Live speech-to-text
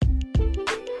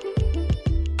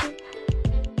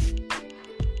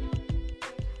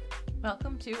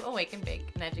Welcome to Awake and Bake,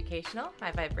 an educational,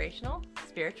 high vibrational,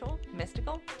 spiritual,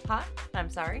 mystical,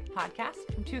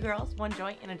 podcast from two girls, one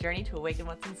joint, and a journey to awaken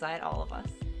what's inside all of us.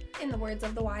 In the words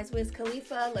of the wise Wiz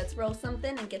Khalifa, let's roll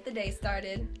something and get the day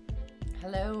started.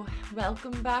 Hello,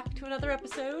 welcome back to another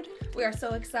episode. We are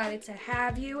so excited to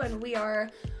have you, and we are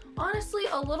honestly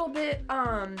a little bit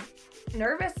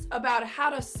nervous about how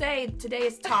to say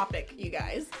today's topic, you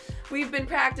guys. We've been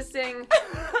practicing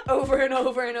over and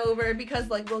over and over because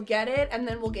we'll get it and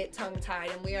then we'll get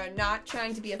tongue-tied, and we are not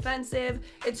trying to be offensive.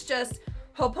 It's just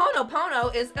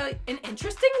Ho'oponopono is an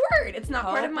interesting word. It's not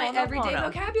part of my everyday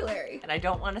vocabulary. And I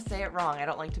don't want to say it wrong. I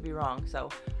don't like to be wrong. So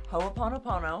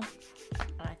Ho'oponopono,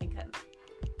 and I think that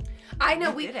I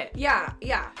know we did it. Yeah.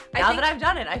 Now that I've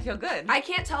done it, I feel good. I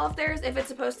can't tell if it's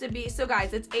supposed to be, so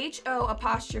guys, it's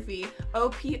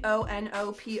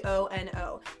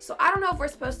Ho'Oponopono. So I don't know if we're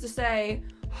supposed to say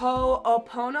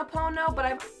Ho'oponopono,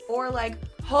 or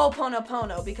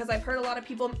Ho'oponopono, because I've heard a lot of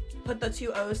people put the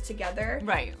two O's together.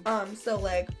 Right. So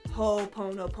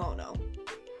Ho'oponopono.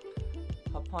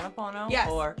 Ho'oponopono? Yes.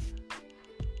 Or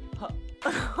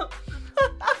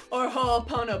Or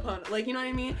Ho'oponopono. You know what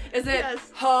I mean? Is it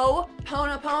Yes.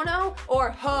 Ho'oponopono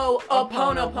or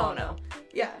Ho'oponopono?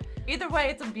 Yeah. Either way,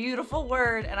 it's a beautiful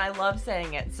word, and I love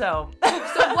saying it, so.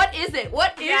 So what is it?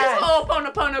 What is Yes.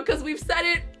 Ho'oponopono? Because we've said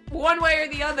it one way or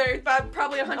the other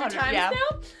probably 100 times yeah.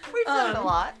 now. We've said it a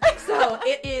lot. So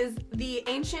it is the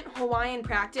ancient Hawaiian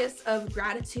practice of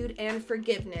gratitude and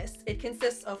forgiveness. It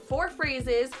consists of 4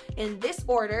 phrases in this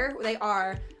order. They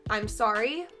are, I'm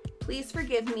sorry, please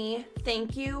forgive me,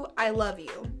 thank you, I love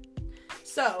you.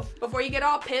 So before you get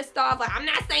all pissed off, I'm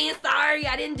not saying sorry,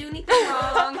 I didn't do anything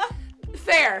wrong.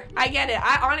 Fair, I get it.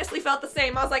 I honestly felt the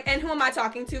same. I was like, and who am I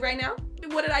talking to right now?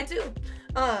 What did I do?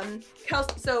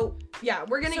 Kelsey, so yeah,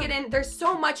 we're gonna get in. There's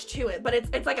so much to it, but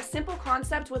it's like a simple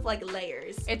concept with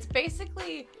layers. It's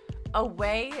basically a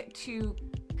way to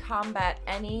combat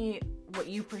any what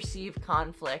you perceive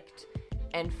conflict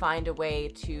and find a way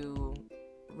to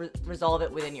resolve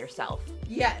it within yourself.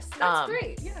 Yes, that's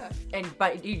great. Yeah. And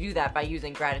you do that by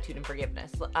using gratitude and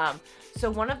forgiveness.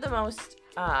 So one of the most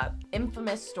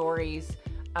infamous stories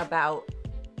about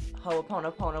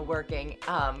Ho'oponopono working,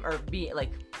 or be I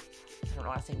don't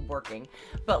want to say working,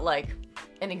 but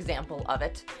an example of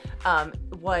it,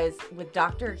 was with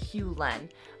Dr. Hugh Len.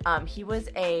 He was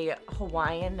a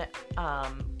Hawaiian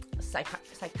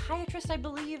psychiatrist, I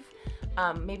believe,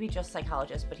 maybe just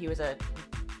psychologist, but he was a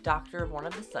doctor of one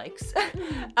of the psychs,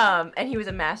 and he was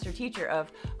a master teacher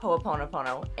of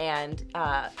Ho'oponopono, and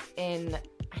in,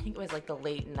 I think it was the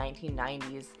late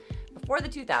 1990s, before the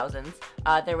 2000s,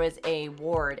 there was a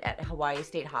ward at Hawaii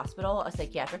State Hospital, a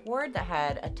psychiatric ward that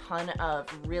had a ton of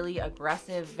really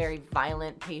aggressive, very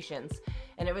violent patients,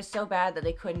 and it was so bad that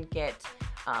they couldn't get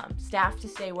staff to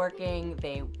stay working.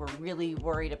 They were really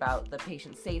worried about the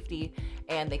patient's safety,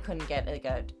 and they couldn't get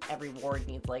every ward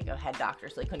needs a head doctor,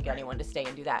 so they couldn't get anyone to stay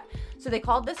and do that. So they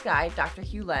called this guy, Dr.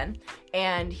 Hugh Len,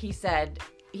 and he said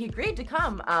he agreed to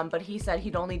come, but he said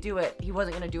he'd only do it, he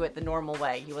wasn't going to do it the normal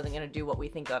way. He wasn't going to do what we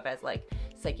think of as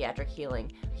psychiatric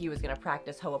healing. He was going to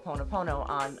practice Ho'oponopono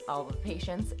on all of the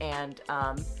patients, and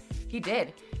he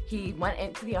did. He went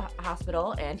into the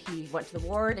hospital, and he went to the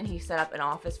ward, and he set up an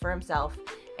office for himself,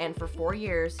 and for 4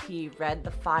 years he read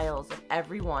the files of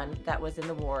everyone that was in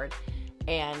the ward,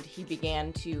 and he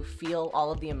began to feel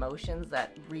all of the emotions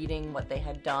that reading what they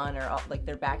had done or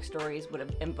their backstories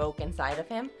would invoke inside of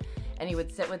him. And he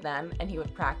would sit with them, and he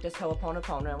would practice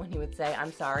Ho'oponopono, and he would say,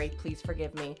 I'm sorry, please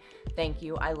forgive me, thank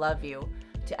you, I love you,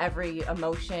 to every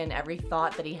emotion, every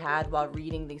thought that he had while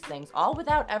reading these things, all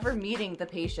without ever meeting the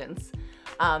patients.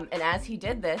 And as he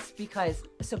did this,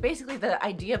 so basically the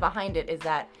idea behind it is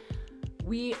that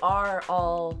we are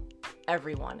all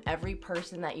everyone. Every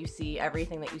person that you see,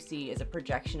 everything that you see is a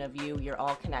projection of you. We're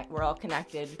all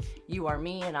connected. You are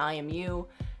me, and I am you.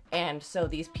 And so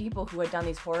these people who had done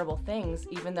these horrible things,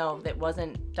 even though it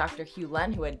wasn't Dr. Hugh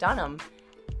Len who had done them,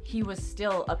 he was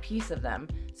still a piece of them.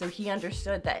 So he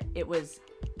understood that it was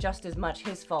just as much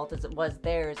his fault as it was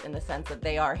theirs, in the sense that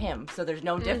they are him. So there's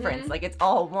no difference. It's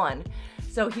all one.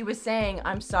 So he was saying,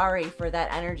 I'm sorry for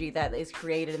that energy that is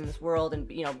created in this world, and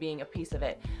being a piece of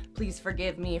it. Please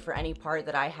forgive me for any part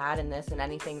that I had in this, and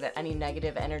any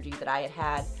negative energy that I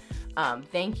had.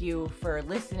 Thank you for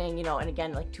listening, and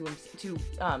again, to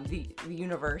the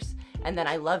universe, and then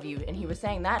I love you. And he was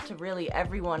saying that to really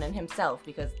everyone and himself,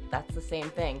 because that's the same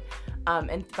thing.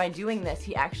 And by doing this,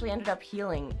 he actually ended up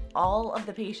healing all of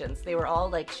the patients. They were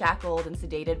all shackled and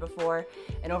sedated before,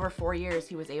 and over 4 years,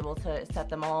 he was able to set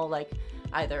them all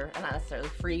either not necessarily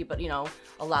free, but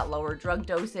a lot lower drug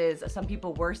doses. Some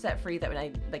people were set free that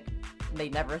they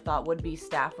never thought would be.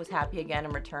 Staff was happy again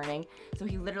and returning. So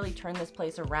he literally turned this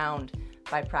place around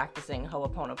by practicing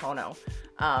Ho'oponopono.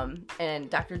 And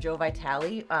Dr. Joe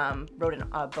Vitale wrote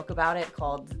a book about it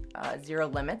called Zero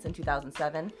Limits in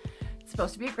 2007. It's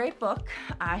supposed to be a great book.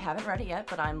 I haven't read it yet,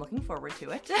 but I'm looking forward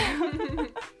to it.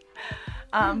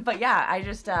 But yeah,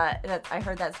 I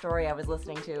heard that story. I was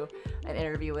listening to an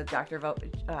interview with Dr.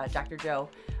 Joe,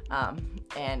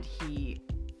 and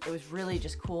it was really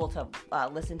just cool to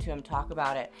listen to him talk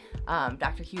about it.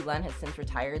 Dr. Hugh Len has since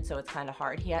retired, so it's kind of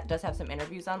hard. He does have some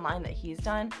interviews online that he's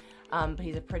done, but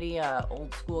he's a pretty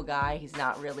old school guy. He's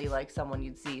not really like someone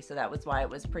you'd see, so that was why it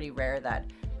was pretty rare that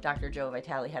Dr. Joe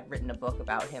Vitale had written a book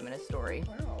about him and his story.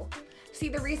 Wow. See,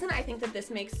 the reason I think that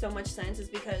this makes so much sense is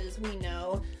because we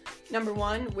know, number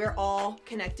one, we're all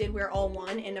connected, we're all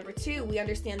one, and number two, we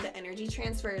understand that energy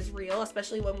transfer is real,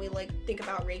 especially when we think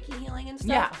about Reiki healing and stuff.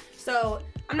 Yeah. So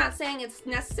I'm not saying it's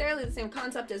necessarily the same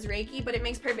concept as Reiki, but it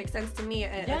makes perfect sense to me,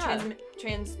 a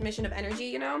transmission of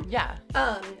energy, Yeah.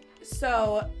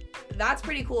 So that's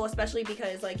pretty cool, especially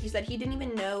because, like you said, he didn't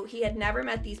even know, he had never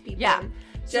met these people. Yeah.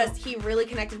 He really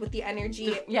connected with the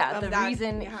energy. The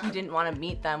reason he didn't want to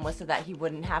meet them was so that he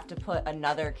wouldn't have to put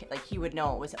another, he would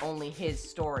know it was only his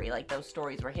story. Like, those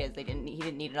stories were his. He didn't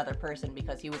need another person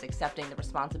because he was accepting the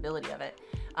responsibility of it.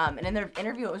 And in their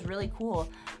interview, it was really cool.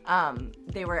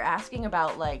 They were asking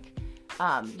about,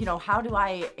 how do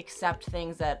I accept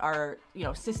things that are,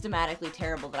 systematically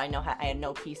terrible that I know I had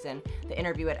no peace in? The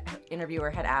interviewer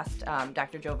had asked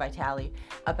Dr. Joe Vitale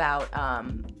about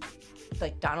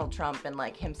Donald Trump and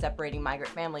him separating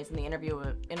migrant families, and the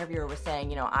interviewer was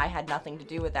saying, I had nothing to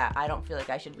do with that. I don't feel like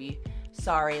I should be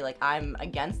sorry. I'm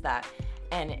against that.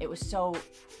 And it was so,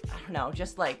 I don't know,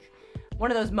 just one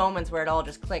of those moments where it all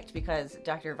just clicked, because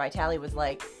Dr. Vitale was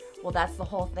like, well, that's the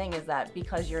whole thing, is that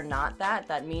because you're not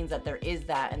that means that there is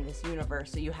that in this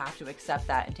universe, so you have to accept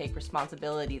that and take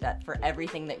responsibility that for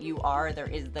everything that you are, there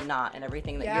is the not, and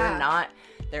everything that you're not,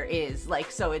 there is.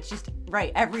 So it's just,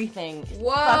 right, everything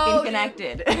fucking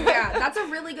connected. Yeah, that's a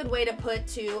really good way to put,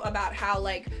 too, about how,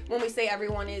 when we say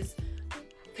everyone is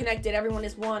connected, everyone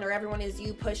is one, or everyone is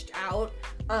you pushed out.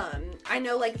 I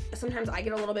know, sometimes I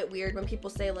get a little bit weird when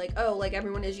people say,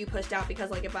 everyone is you pushed out,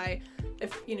 because,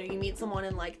 if you meet someone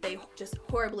and they just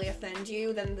horribly offend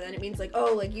you, then it means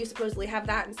you supposedly have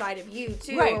that inside of you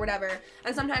too, right, or whatever.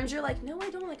 And sometimes you're like, no, I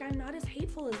don't. I'm not as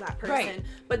hateful as that person. Right.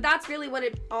 But that's really what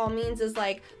it all means, is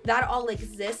that all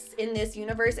exists in this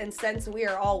universe, and since we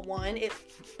are all one,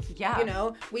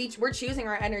 we're choosing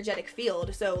our energetic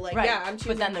field. So right. I'm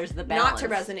choosing. But then there's the balance. Not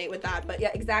to resonate with that. But yeah,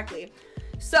 exactly.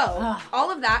 So all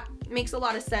of that makes a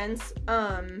lot of sense.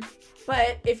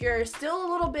 But if you're still a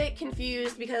little bit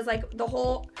confused, because the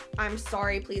whole "I'm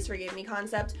sorry, please forgive me"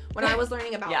 concept, when I was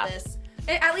learning about this,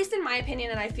 at least in my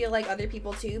opinion, and I feel other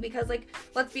people too, because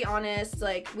let's be honest,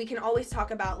 we can always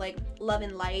talk about love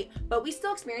and light, but we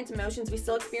still experience emotions, we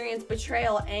still experience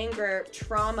betrayal, anger,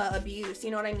 trauma, abuse,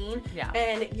 you know what I mean? Yeah.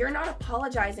 And you're not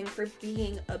apologizing for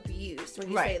being abused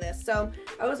when you say this. So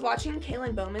I was watching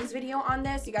Kaylin Bowman's video on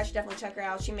this. You guys should definitely check her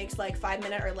out. She makes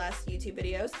 5-minute or less YouTube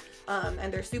videos,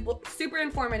 and they're super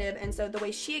informative. And so the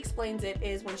way she explains it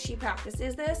is, when she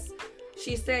practices this,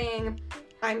 she's saying,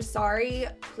 "I'm sorry,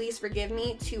 please forgive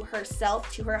me," to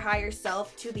herself, to her higher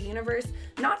self, to the universe,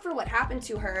 not for what happened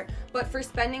to her, but for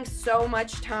spending so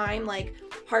much time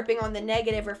harping on the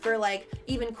negative, or for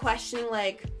even questioning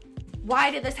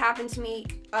why did this happen to me?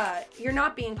 You're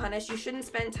not being punished. You shouldn't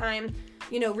spend time,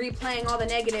 replaying all the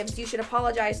negatives. You should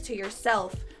apologize to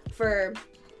yourself for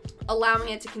allowing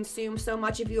it to consume so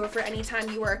much of you, or for any time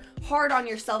you were hard on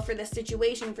yourself for this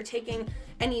situation, for taking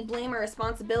any blame or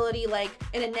responsibility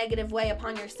in a negative way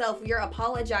upon yourself. You're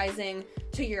apologizing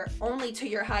to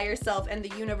your higher self and the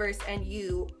universe and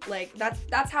you.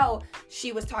 That's how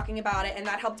she was talking about it, and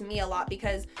that helped me a lot,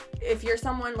 because if you're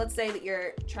someone, let's say that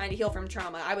you're trying to heal from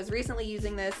trauma. I was recently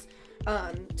using this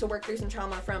to work through some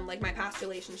trauma from my past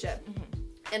relationship. Mm-hmm.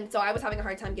 And so I was having a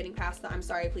hard time getting past the "I'm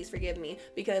sorry, please forgive me,"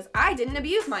 because I didn't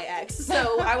abuse my ex.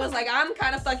 So I was I'm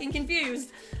kind of fucking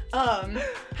confused.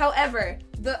 However,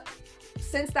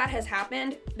 since that has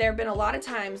happened, there have been a lot of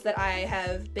times that I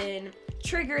have been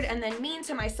triggered and then mean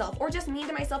to myself, or just mean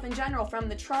to myself in general from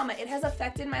the trauma. It has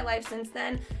affected my life since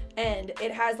then, and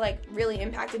it has really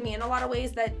impacted me in a lot of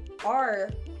ways that are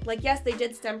yes, they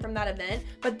did stem from that event,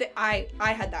 but I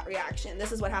had that reaction.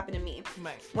 This is what happened to me.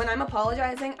 Right. When I'm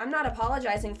apologizing, I'm not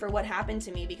apologizing for what happened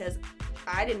to me, because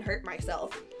I didn't hurt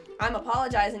myself. I'm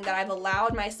apologizing that I've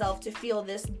allowed myself to feel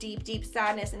this deep, deep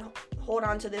sadness and hold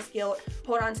on to this guilt,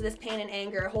 hold on to this pain and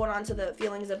anger, hold on to the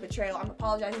feelings of betrayal. I'm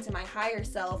apologizing to my higher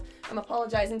self. I'm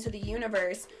apologizing to the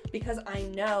universe because I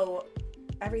know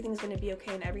everything's going to be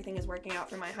okay and everything is working out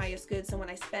for my highest good. So when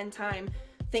I spend time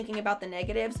thinking about the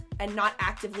negatives and not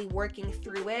actively working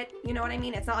through it, you know what I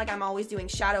mean? It's not like I'm always doing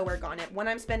shadow work on it. When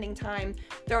I'm spending time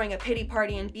throwing a pity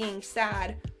party and being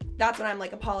sad, that's what I'm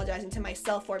like apologizing to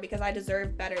myself for, because I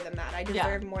deserve better than that. I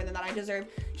deserve more than that. I deserve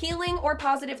healing or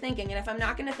positive thinking. And if I'm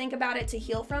not going to think about it to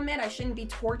heal from it, I shouldn't be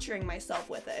torturing myself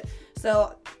with it.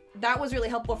 So that was really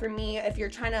helpful for me. If you're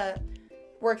trying to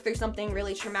work through something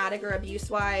really traumatic or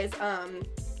abuse wise,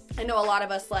 I know a lot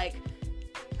of us like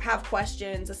have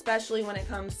questions, especially when it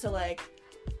comes to like,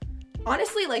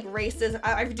 honestly, like racism.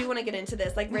 I do want to get into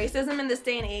this, like racism in this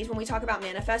day and age. When we talk about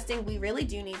manifesting, we really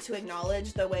do need to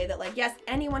acknowledge the way that, like, yes,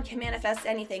 anyone can manifest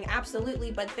anything,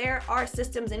 absolutely, but there are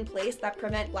systems in place that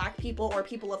prevent Black people or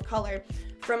people of color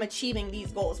from achieving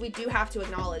these goals. We do have to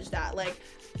acknowledge that, like,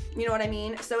 you know what I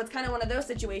mean? So it's kind of one of those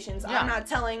situations. I'm not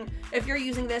telling, if you're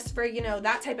using this for, you know,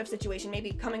 that type of situation,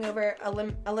 maybe coming over a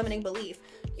limiting belief,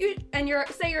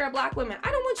 say you're a Black woman,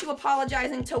 I don't want you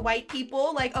apologizing to white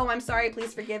people like, oh, I'm sorry,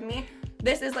 please forgive me.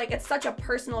 This is like, it's such a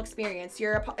personal experience.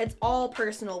 It's all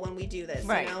personal when we do this,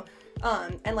 right. You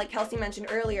know? And like Kelsey mentioned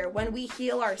earlier, when we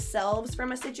heal ourselves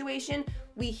from a situation,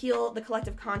 we heal the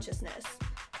collective consciousness.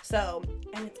 So,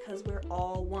 and it's because we're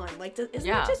all one. Like, isn't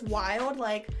it just wild?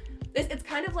 Like, it's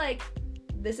kind of like,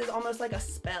 this is almost like a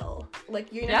spell.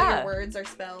 Like, you know, your words are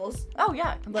spells. Oh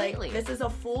yeah, completely. Like, this is a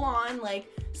full-on like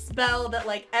spell that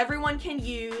like everyone can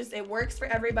use. It works for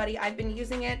everybody. I've been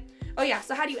using it. Oh yeah,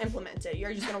 so how do you implement it?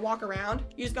 You're just gonna walk around?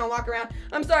 You're just gonna walk around,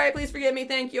 I'm sorry, please forgive me,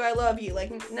 thank you, I love you.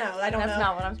 Like, no, I don't know. That's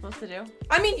not what I'm supposed to do.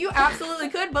 I mean, you absolutely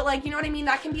could, but like, you know what I mean?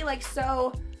 That can be like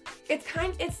so,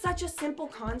 it's such a simple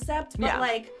concept, but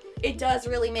like, it does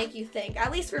really make you think. At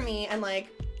least for me, and like,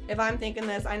 if I'm thinking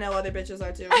this, I know other bitches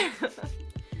are too.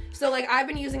 So like, I've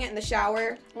been using it in the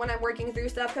shower when I'm working through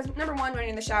stuff, because number one, when you're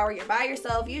in the shower, you're by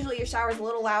yourself. Usually your shower's a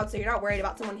little loud, so you're not worried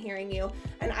about someone hearing you.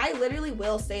 And I literally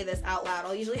will say this out loud.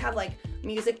 I'll usually have like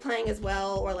music playing as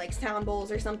well, or like sound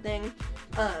bowls or something.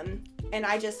 And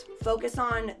I just focus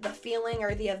on the feeling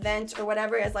or the event or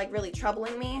whatever is like really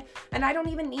troubling me. And I don't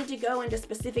even need to go into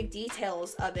specific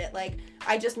details of it. Like,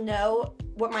 I just know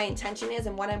what my intention is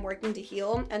and what I'm working to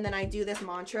heal. And then I do this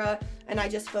mantra and I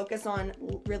just focus on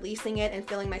releasing it and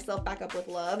filling myself back up with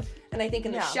love. And I think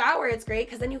in the shower, it's great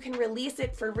because then you can release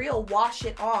it for real, wash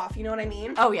it off. You know what I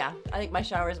mean? Oh yeah. I think my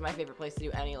shower is my favorite place to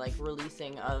do any like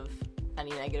releasing of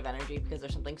any negative energy, because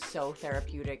there's something so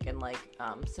therapeutic and like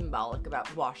symbolic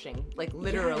about washing, like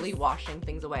literally washing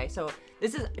things away. So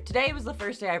today was the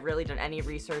first day I've really done any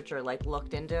research or like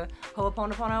looked into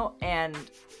Ho'oponopono, and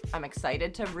I'm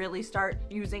excited to really start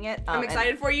using it. I'm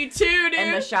excited for you too, dude.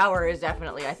 And the shower is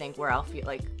definitely, I think, where I'll feel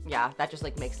like, that just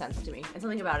like makes sense to me. And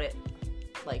something about it,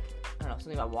 like, I don't know,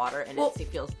 something about water, and it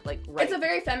feels like right. It's a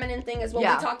very feminine thing as well.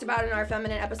 We talked about in our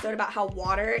feminine episode about how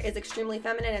water is extremely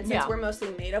feminine, and since we're mostly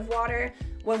made of water,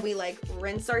 when we like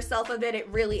rinse ourselves of it, it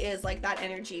really is like that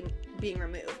energy being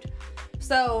removed.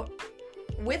 So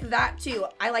with that too,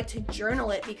 I like to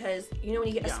journal it, because you know, when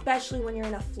you get, especially when you're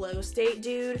in a flow state,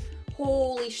 dude,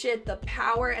 holy shit, the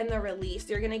power and the release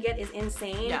you're gonna get is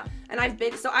insane. Yeah. And I've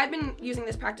been using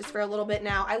this practice for a little bit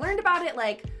now. I learned about it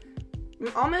like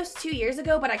almost 2 years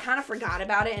ago, but I kind of forgot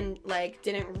about it and like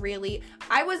didn't really,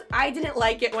 I didn't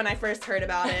like it when I first heard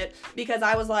about it, because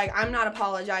I was like, I'm not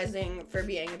apologizing for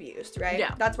being abused, right?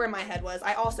 Yeah. That's where my head was.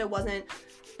 I also wasn't,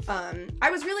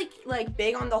 I was really like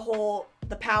big on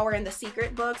the Power and The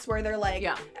Secret books, where they're like,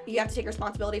 you have to take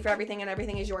responsibility for everything and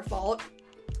everything is your fault.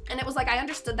 And it was like, I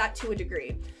understood that to a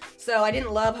degree. So I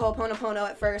didn't love Ho'oponopono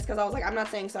at first, because I was like, I'm not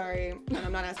saying sorry, and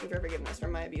I'm not asking for forgiveness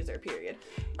from my abuser, period.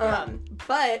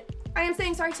 But I am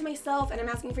saying sorry to myself, and I'm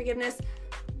asking forgiveness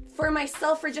for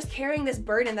myself for just carrying this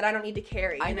burden that I don't need to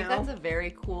carry. I think that's a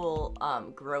very cool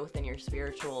growth in your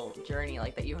spiritual journey,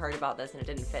 like that you heard about this and it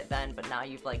didn't fit then, but now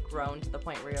you've like grown to the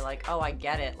point where you're like, oh, I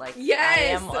get it. Like, I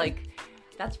am like,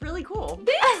 that's really cool.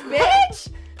 Thanks,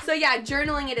 bitch! So yeah,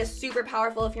 journaling it is super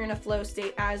powerful if you're in a flow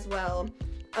state as well.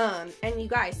 And you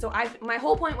guys, so my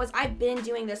whole point was, I've been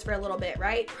doing this for a little bit,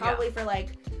 right? Probably for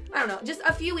like, I don't know, just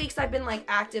a few weeks. I've been like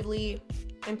actively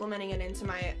implementing it into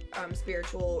my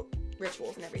spiritual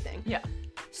rituals and everything. Yeah.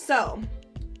 So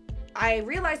I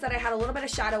realized that I had a little bit of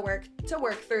shadow work to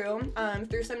work through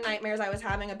some nightmares I was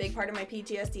having. A big part of my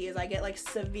PTSD is I get like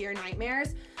severe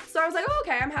nightmares. So I was like, oh,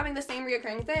 okay, I'm having the same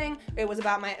reoccurring thing. It was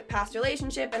about my past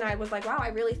relationship, and I was like, wow, I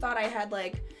really thought I had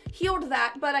like healed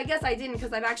that, but I guess I didn't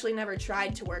because I've actually never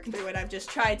tried to work through it. I've just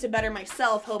tried to better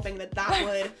myself, hoping that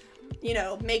would,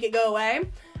 make it go away.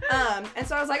 And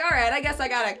so I was like, all right, I guess I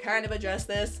gotta kind of address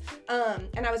this.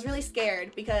 And I was really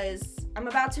scared because I'm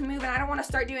about to move and I don't want to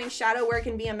start doing shadow work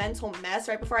and be a mental mess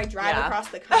right before I drive across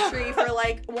the country for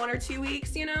like 1 or 2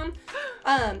 weeks,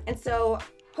 And so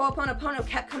Ho'oponopono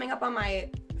kept coming up on my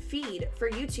feed for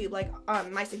YouTube, like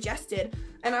my suggested,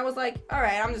 and I was like, all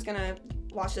right, I'm just gonna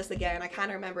watch this again. I kind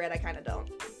of remember it, I kind of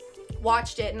don't.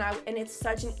 Watched it, and it's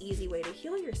such an easy way to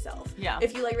heal yourself. Yeah.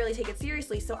 If you like really take it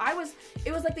seriously. So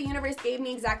it was like the universe gave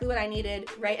me exactly what I needed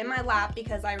right in my lap,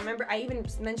 because I remember I even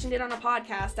mentioned it on a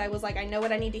podcast. I was like, I know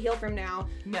what I need to heal from now.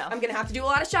 No. I'm gonna have to do a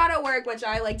lot of shadow work, which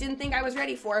I didn't think I was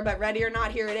ready for, but ready or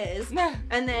not, here it is.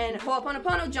 And then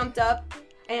Ho'oponopono jumped up,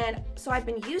 and so I've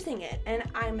been using it, and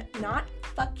I'm not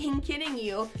fucking kidding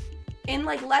you. In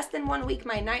like less than 1 week,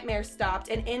 my nightmares stopped,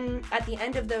 and at the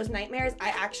end of those nightmares, I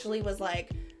actually was like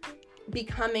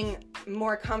becoming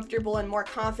more comfortable and more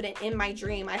confident in my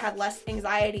dream. I had less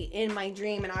anxiety in my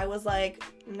dream, and I was like,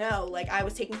 no, like I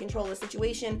was taking control of the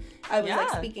situation. I was like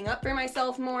speaking up for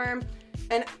myself more,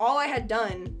 and all I had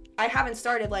done, I haven't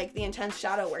started like the intense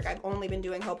shadow work. I've only been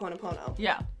doing Ho'oponopono.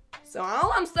 Yeah. So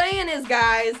all I'm saying is,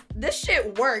 guys, this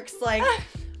shit works. Like,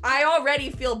 I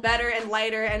already feel better and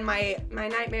lighter, and my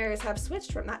nightmares have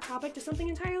switched from that topic to something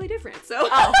entirely different. So,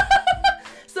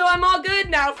 so I'm all good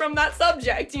now from that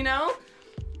subject, And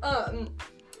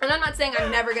I'm not saying I'm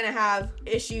never gonna have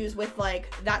issues with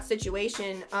like that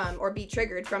situation, or be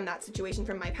triggered from that situation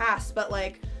from my past, but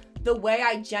like the way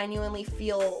I genuinely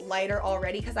feel lighter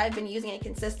already, because I've been using it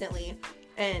consistently,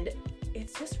 and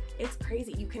it's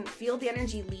crazy. You can feel the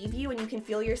energy leave you, and you can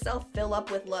feel yourself fill up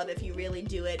with love if you really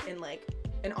do it in like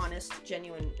an honest,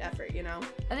 genuine effort,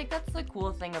 I think that's the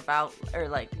cool thing about, or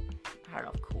like, I don't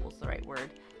know if cool is the right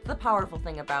word. The powerful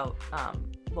thing about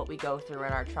what we go through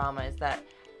in our trauma is that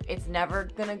it's never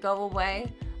gonna go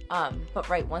away. But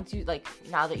once you, like,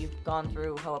 now that you've gone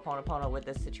through Ho'oponopono with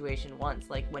this situation once,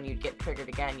 like, when you get triggered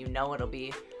again, it'll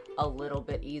be a little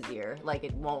bit easier. Like,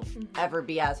 it won't ever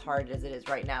be as hard as it is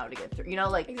right now to get through.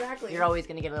 Exactly. You're always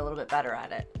gonna get a little bit better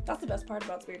at it. That's the best part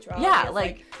about spirituality. Yeah,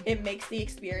 like it makes the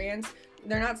experience.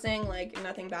 They're not saying like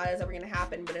nothing bad is ever gonna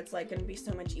happen, but it's like gonna be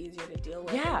so much easier to deal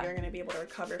with. Yeah. And you're gonna be able to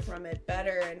recover from it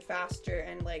better and faster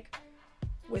and like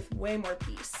with way more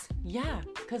peace. Yeah,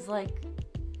 because like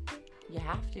you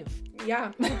have to.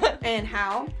 Yeah. And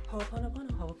how?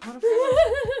 Ho'oponopono.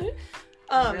 Ho'oponopono.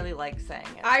 I really like saying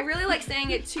it. I really like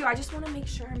saying it too. I just want to make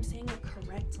sure I'm saying it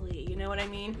correctly. You know what I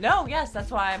mean? No, yes,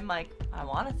 that's why I'm like, I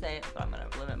want to say it, but I'm gonna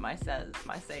limit my says.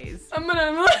 I'm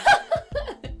gonna.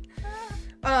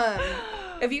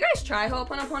 If you guys try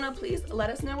Ho'oponopono, please let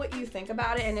us know what you think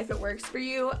about it and if it works for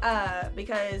you.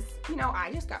 Because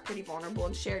I just got pretty vulnerable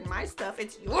and shared my stuff.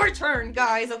 It's your turn,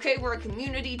 guys. Okay, we're a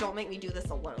community. Don't make me do this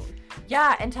alone.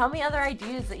 Yeah, and tell me other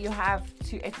ideas that you have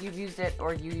if you've used it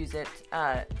or you use it.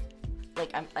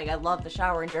 I love the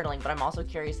shower and journaling, but I'm also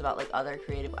curious about like other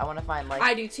creative. I want to find like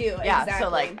I do too. Yeah, exactly. So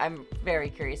like I'm very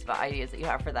curious about ideas that you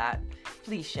have for that.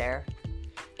 Please share.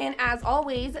 And as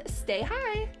always, stay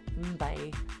high.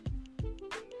 Bye.